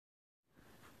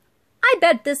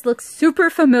bet this looks super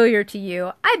familiar to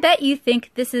you. I bet you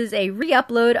think this is a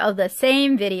re-upload of the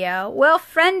same video. Well,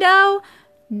 friendo,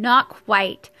 not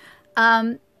quite.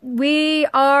 We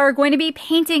are going to be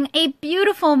painting a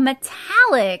beautiful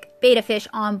metallic betta fish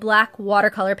on black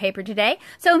watercolor paper today.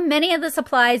 So many of the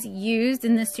supplies used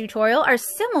in this tutorial are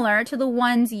similar to the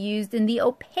ones used in the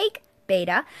opaque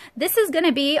betta. This is going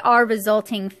to be our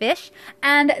resulting fish,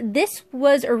 and this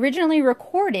was originally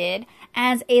recorded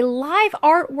as a live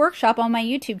art workshop on my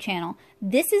YouTube channel.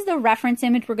 This is the reference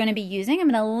image we're going to be using. I'm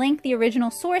going to link the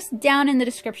original source down in the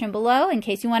description below in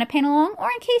case you want to paint along or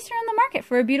in case you're in the market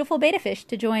for a beautiful betta fish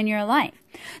to join your life.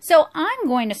 So I'm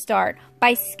going to start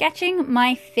by sketching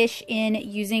my fish in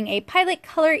using a Pilot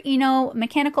Color Eno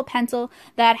mechanical pencil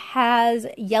that has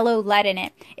yellow lead in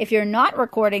it. If you're not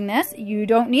recording this, you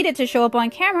don't need it to show up on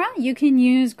camera. You can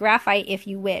use graphite if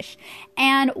you wish.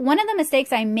 And one of the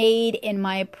mistakes I made in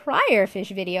my prior fish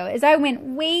video is I went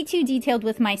way too detailed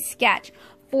with my sketch.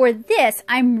 For this,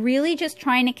 I'm really just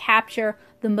trying to capture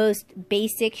the most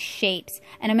basic shapes,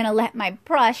 and I'm going to let my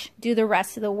brush do the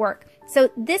rest of the work. So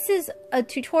this is a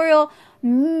tutorial.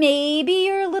 Maybe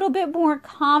you're a little bit more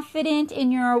confident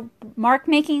in your mark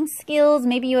making skills.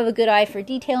 Maybe you have a good eye for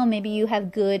detail. Maybe you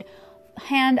have good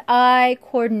hand-eye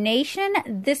coordination.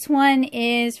 This one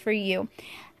is for you.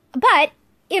 But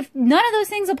if none of those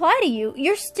things apply to you,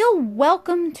 you're still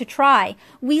welcome to try.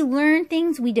 We learn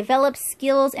things, we develop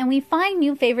skills, and we find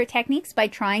new favorite techniques by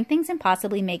trying things and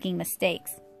possibly making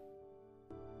mistakes.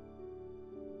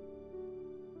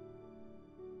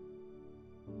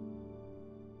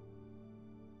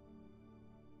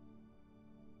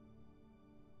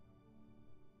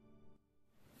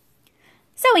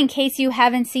 So in case you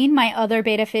haven't seen my other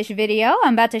betta fish video,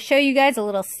 I'm about to show you guys a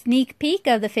little sneak peek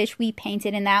of the fish we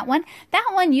painted in that one. That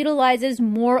one utilizes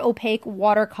more opaque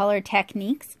watercolor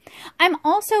techniques. I'm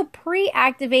also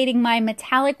pre-activating my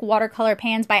metallic watercolor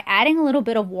pans by adding a little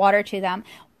bit of water to them.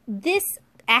 This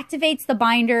activates the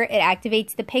binder, it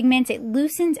activates the pigments, it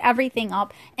loosens everything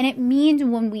up, and it means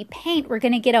when we paint, we're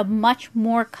going to get a much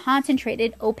more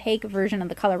concentrated opaque version of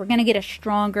the color. We're going to get a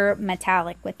stronger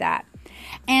metallic with that.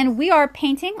 And we are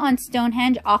painting on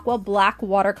Stonehenge Aqua Black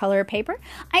watercolor paper.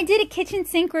 I did a kitchen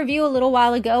sink review a little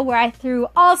while ago where I threw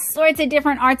all sorts of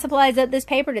different art supplies at this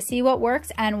paper to see what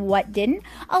works and what didn't.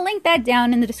 I'll link that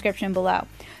down in the description below.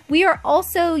 We are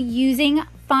also using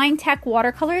Fine Tech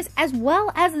watercolors as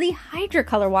well as the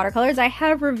Hydrocolor watercolors. I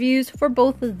have reviews for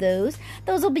both of those.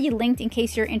 Those will be linked in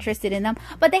case you're interested in them,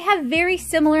 but they have very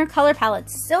similar color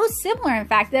palettes. So similar, in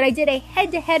fact, that I did a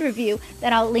head-to-head review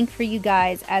that I'll link for you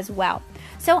guys as well.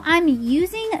 So I'm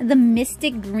using the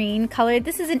Mystic Green color.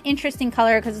 This is an interesting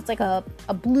color because it's like a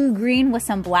blue-green with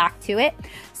some black to it.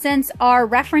 Since our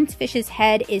reference fish's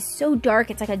head is so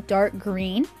dark, it's like a dark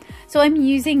green. So I'm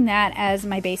using that as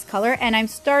my base color, and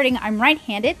I'm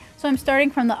right-handed, so I'm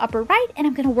starting from the upper right, and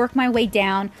I'm gonna work my way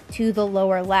down to the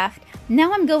lower left.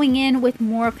 Now I'm going in with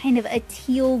more kind of a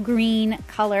teal green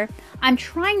color. I'm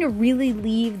trying to really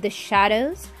leave the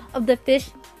shadows of the fish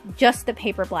just the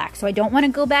paper black. So I don't want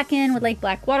to go back in with like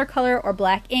black watercolor or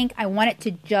black ink. I want it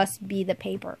to just be the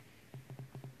paper.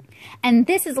 And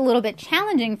this is a little bit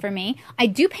challenging for me. I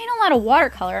do paint a lot of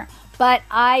watercolor, but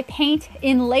I paint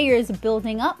in layers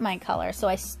building up my color. So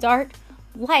I start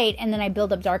light and then I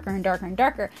build up darker and darker and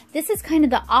darker. This is kind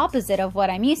of the opposite of what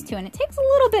I'm used to, and it takes a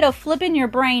little bit of flipping your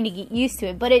brain to get used to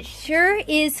it, but it sure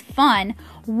is fun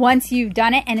once you've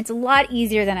done it, and it's a lot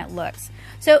easier than it looks.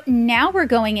 So now we're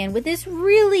going in with this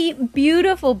really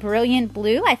beautiful, brilliant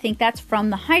blue. I think that's from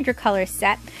the Hydrocolor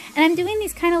set, and I'm doing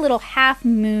these kind of little half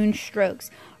moon strokes.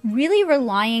 Really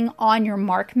relying on your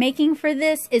mark making for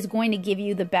this is going to give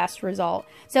you the best result.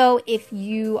 So if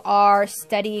you are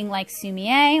studying like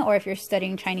Sumi-e or if you're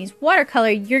studying Chinese watercolor,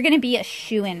 you're going to be a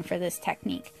shoo-in for this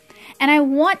technique. And I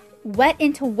want wet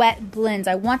into wet blends.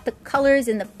 I want the colors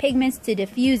and the pigments to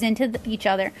diffuse into each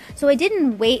other. So I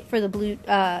didn't wait for the blue,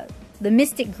 the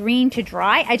Mystic Green to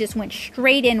dry. I just went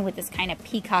straight in with this kind of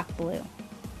peacock blue.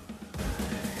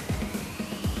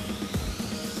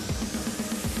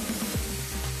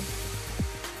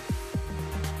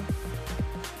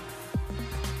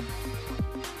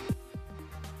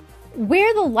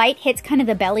 Where the light hits kind of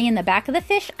the belly and the back of the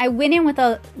fish, I went in with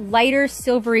a lighter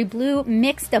silvery blue,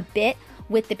 mixed a bit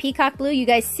with the peacock blue. You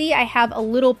guys see I have a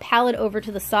little palette over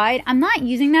to the side. I'm not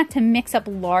using that to mix up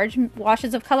large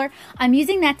washes of color. I'm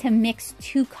using that to mix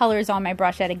two colors on my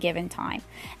brush at a given time.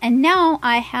 And now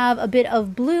I have a bit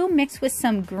of blue mixed with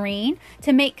some green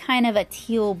to make kind of a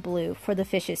teal blue for the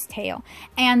fish's tail.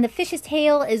 And the fish's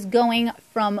tail is going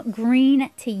from green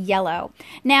to yellow.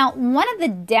 Now, one of the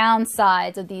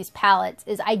downsides of these palettes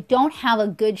is I don't have a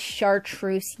good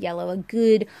chartreuse yellow, a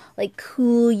good like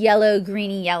cool yellow,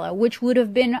 greeny yellow, which would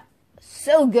have been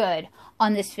so good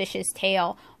on this fish's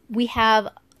tail. We have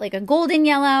like a golden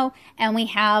yellow and we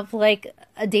have like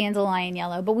a dandelion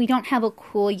yellow, but we don't have a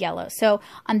cool yellow. So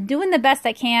I'm doing the best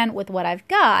I can with what I've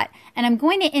got, and I'm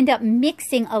going to end up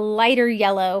mixing a lighter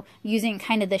yellow using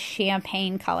kind of the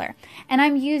champagne color. And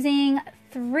I'm using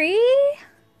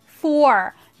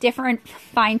 4 different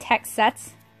fine text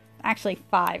sets, actually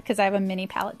 5 because I have a mini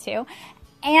palette too,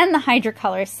 and the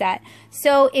Hydrocolor set.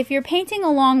 So if you're painting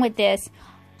along with this,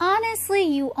 honestly,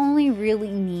 you only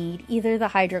really need either the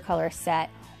Hydrocolor set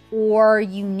or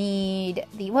you need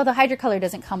well, the Hydrocolor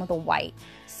doesn't come with a white.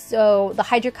 So the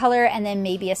Hydrocolor and then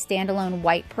maybe a standalone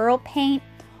white pearl paint,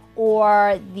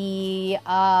 or the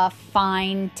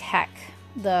fine tech,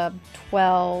 the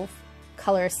 12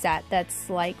 color set that's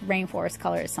like rainforest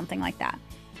colors, something like that.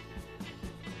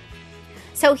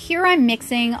 So here I'm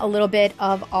mixing a little bit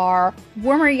of our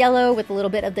warmer yellow with a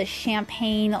little bit of the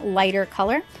champagne lighter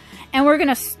color. And we're going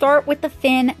to start with the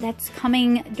fin that's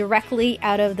coming directly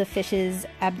out of the fish's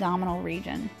abdominal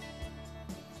region.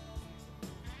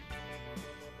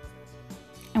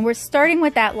 And we're starting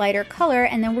with that lighter color,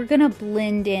 and then we're going to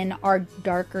blend in our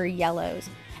darker yellows.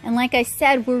 And like I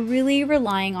said, we're really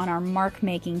relying on our mark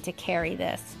making to carry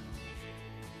this.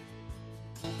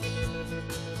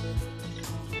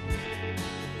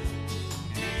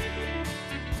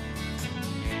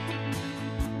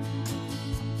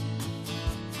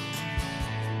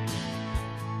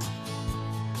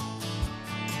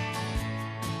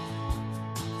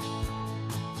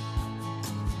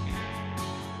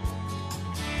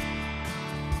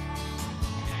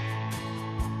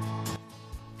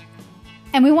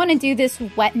 And we want to do this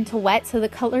wet into wet so the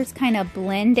colors kind of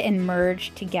blend and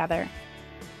merge together.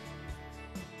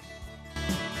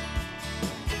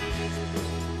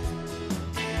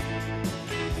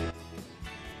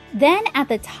 Then at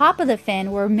the top of the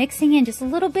fin, we're mixing in just a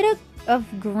little bit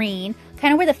of green,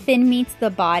 kind of where the fin meets the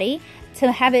body,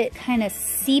 to have it kind of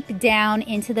seep down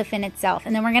into the fin itself.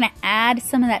 And then we're going to add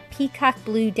some of that peacock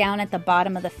blue down at the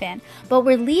bottom of the fin. But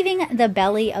we're leaving the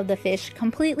belly of the fish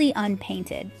completely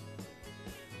unpainted.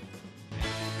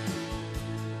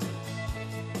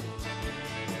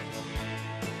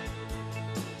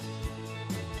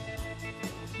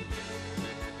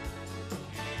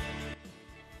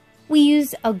 We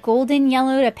used a golden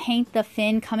yellow to paint the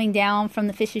fin coming down from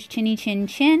the fish's chinny chin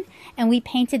chin, and we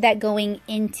painted that going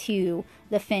into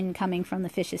the fin coming from the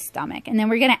fish's stomach. And then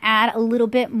we're going to add a little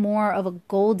bit more of a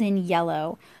golden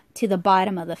yellow to the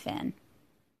bottom of the fin.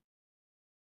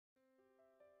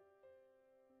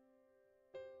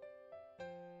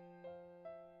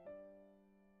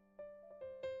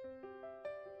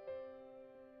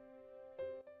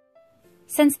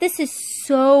 Since this is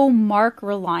so mark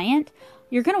reliant,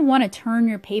 you're going to want to turn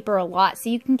your paper a lot so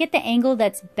you can get the angle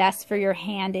that's best for your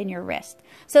hand and your wrist.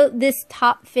 So this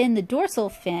top fin, the dorsal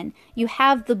fin, you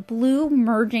have the blue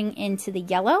merging into the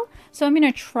yellow. So I'm going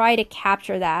to try to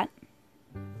capture that.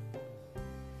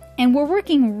 And we're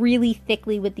working really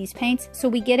thickly with these paints so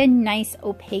we get a nice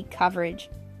opaque coverage.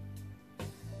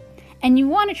 And you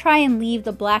want to try and leave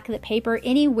the black of the paper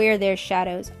anywhere there's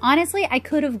shadows. Honestly, I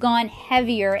could have gone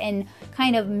heavier and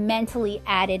kind of mentally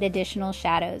added additional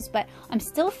shadows, but I'm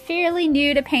still fairly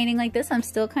new to painting like this. I'm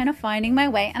still kind of finding my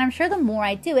way, and I'm sure the more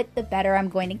I do it, the better I'm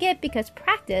going to get, because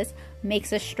practice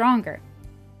makes us stronger.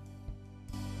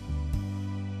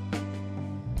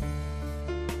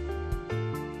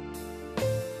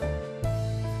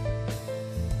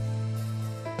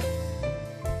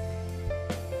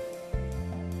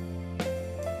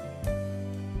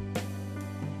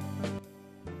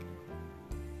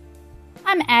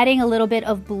 I'm adding a little bit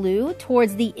of blue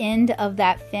towards the end of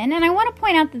that fin, and I want to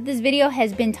point out that this video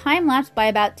has been time-lapsed by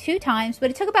about 2 times, but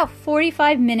it took about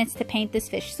 45 minutes to paint this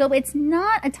fish, so it's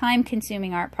not a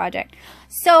time-consuming art project.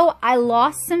 So I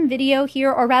lost some video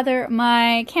here, or rather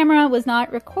my camera was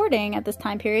not recording at this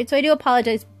time period, so I do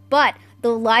apologize, but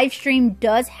the live stream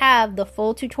does have the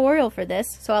full tutorial for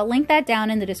this, so I'll link that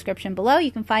down in the description below.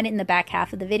 You can find it in the back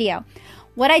half of the video.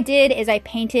 What I did is I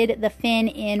painted the fin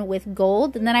in with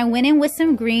gold, and then I went in with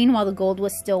some green while the gold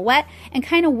was still wet and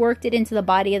kind of worked it into the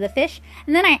body of the fish.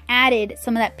 And then I added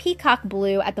some of that peacock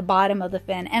blue at the bottom of the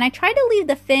fin. And I tried to leave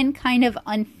the fin kind of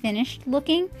unfinished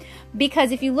looking,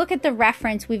 because if you look at the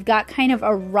reference, we've got kind of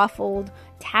a ruffled,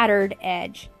 tattered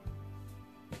edge.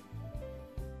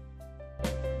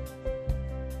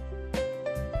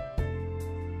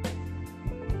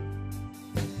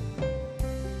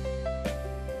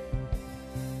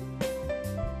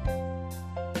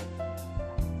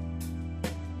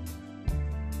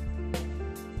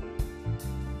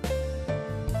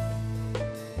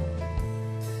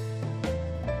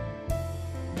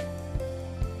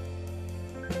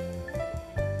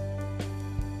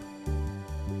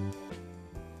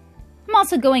 I'm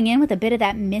also going in with a bit of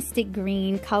that mystic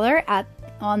green color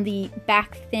on the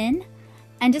back fin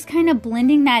and just kind of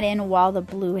blending that in while the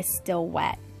blue is still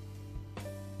wet.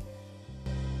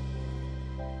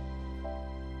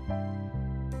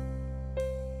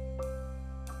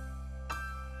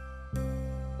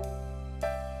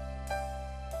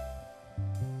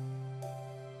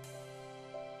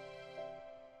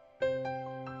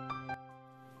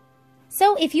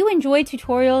 So if you enjoy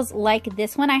tutorials like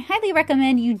this one, I highly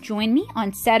recommend you join me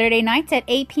on Saturday nights at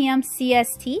 8 p.m.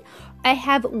 CST. I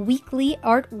have weekly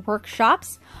art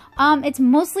workshops. It's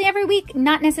mostly every week,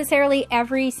 not necessarily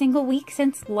every single week,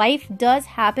 since life does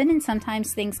happen and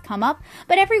sometimes things come up.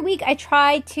 But every week I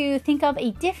try to think of a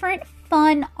different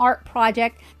fun art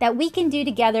project that we can do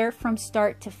together from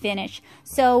start to finish.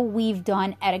 So we've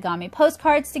done origami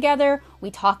postcards together.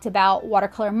 We talked about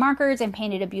watercolor markers and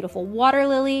painted a beautiful water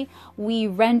lily. We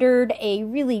rendered a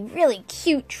really, really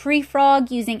cute tree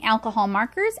frog using alcohol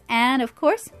markers. And of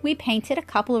course, we painted a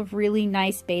couple of really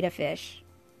nice betta fish.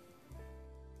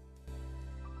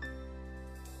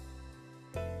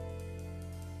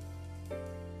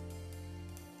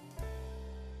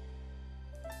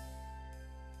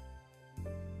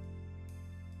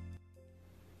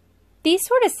 These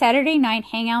sort of Saturday night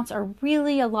hangouts are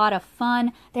really a lot of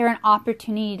fun. They're an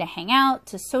opportunity to hang out,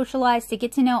 to socialize, to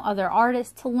get to know other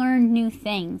artists, to learn new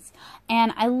things.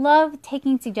 And I love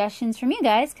taking suggestions from you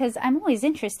guys because I'm always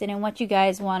interested in what you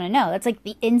guys want to know. That's like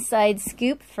the inside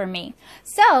scoop for me.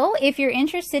 So if you're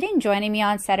interested in joining me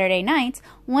on Saturday nights,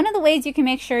 one of the ways you can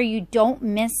make sure you don't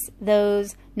miss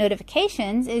those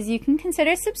notifications is you can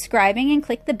consider subscribing and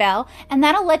click the bell, and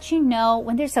that'll let you know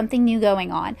when there's something new going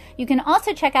on. You can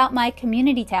also check out my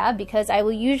community tab because I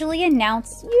will usually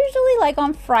announce, like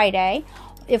on Friday,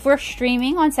 if we're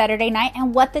streaming on Saturday night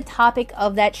and what the topic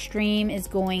of that stream is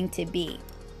going to be.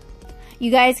 You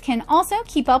guys can also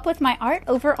keep up with my art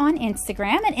over on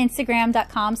Instagram at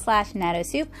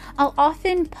instagram.com/meadowsoup. I'll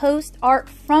often post art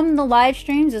from the live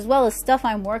streams as well as stuff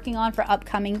I'm working on for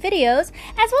upcoming videos,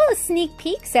 as well as sneak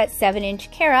peeks at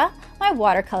 7-inch Kara, my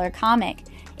watercolor comic.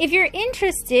 If you're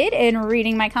interested in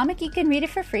reading my comic, you can read it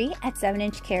for free at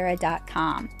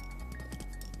 7inchkara.com.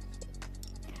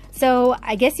 So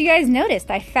I guess you guys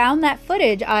noticed I found that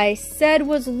footage I said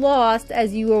was lost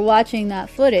as you were watching that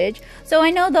footage. So I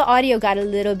know the audio got a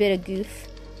little bit of goof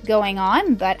going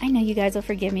on, but I know you guys will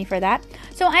forgive me for that.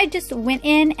 So I just went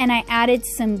in and I added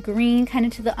some green kind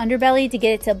of to the underbelly to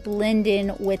get it to blend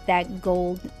in with that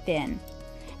gold fin.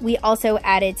 We also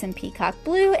added some peacock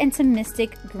blue and some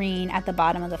mystic green at the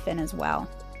bottom of the fin as well.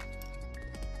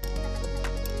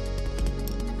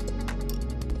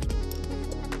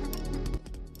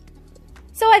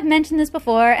 So I've mentioned this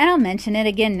before, and I'll mention it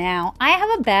again now. I have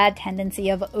a bad tendency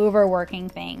of overworking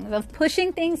things, of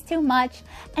pushing things too much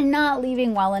and not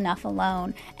leaving well enough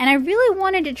alone. And I really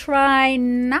wanted to try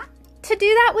not to do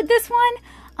that with this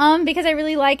one, because I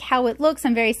really like how it looks.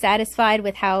 I'm very satisfied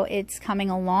with how it's coming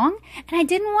along, and I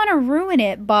didn't want to ruin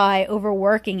it by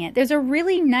overworking it. There's a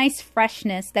really nice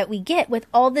freshness that we get with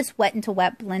all this wet into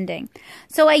wet blending.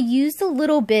 So I used a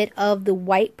little bit of the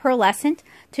white pearlescent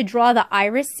to draw the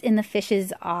iris in the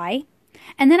fish's eye.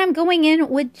 And then I'm going in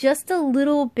with just a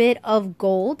little bit of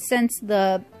gold, since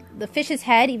the fish's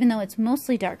head, even though it's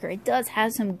mostly darker, it does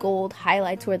have some gold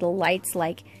highlights where the light's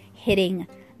like hitting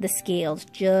the scales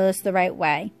just the right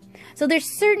way. So there's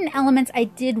certain elements I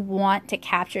did want to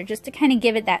capture just to kind of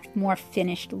give it that more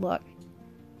finished look.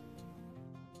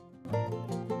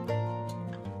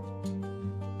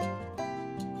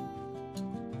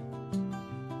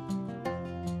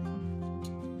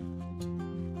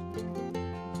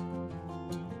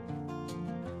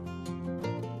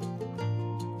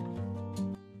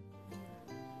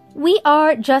 We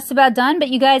are just about done, but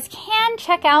you guys can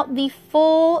check out the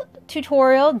full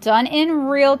tutorial done in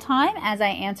real time as I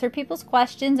answer people's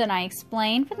questions and I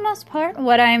explain, for the most part,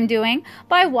 what I am doing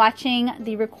by watching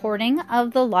the recording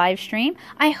of the live stream.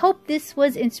 I hope this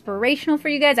was inspirational for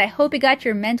you guys. I hope it got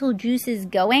your mental juices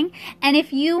going. And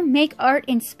if you make art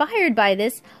inspired by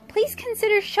this, please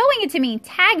consider showing it to me.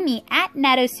 Tag me at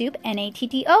Nattosoup,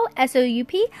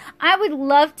 N-A-T-T-O-S-O-U-P. I would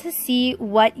love to see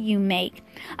what you make.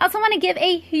 I also want to give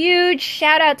a huge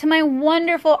shout out to my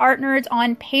wonderful art nerds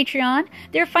on Patreon.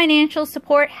 Their financial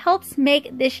support helps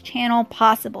make this channel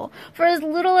possible. For as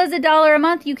little as $1 a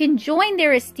month, you can join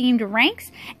their esteemed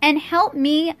ranks and help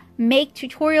me make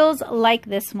tutorials like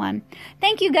this one.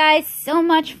 Thank you guys so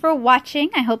much for watching.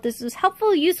 I hope this was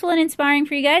helpful, useful, and inspiring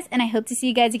for you guys, and I hope to see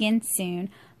you guys again soon.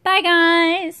 Bye,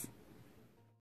 guys!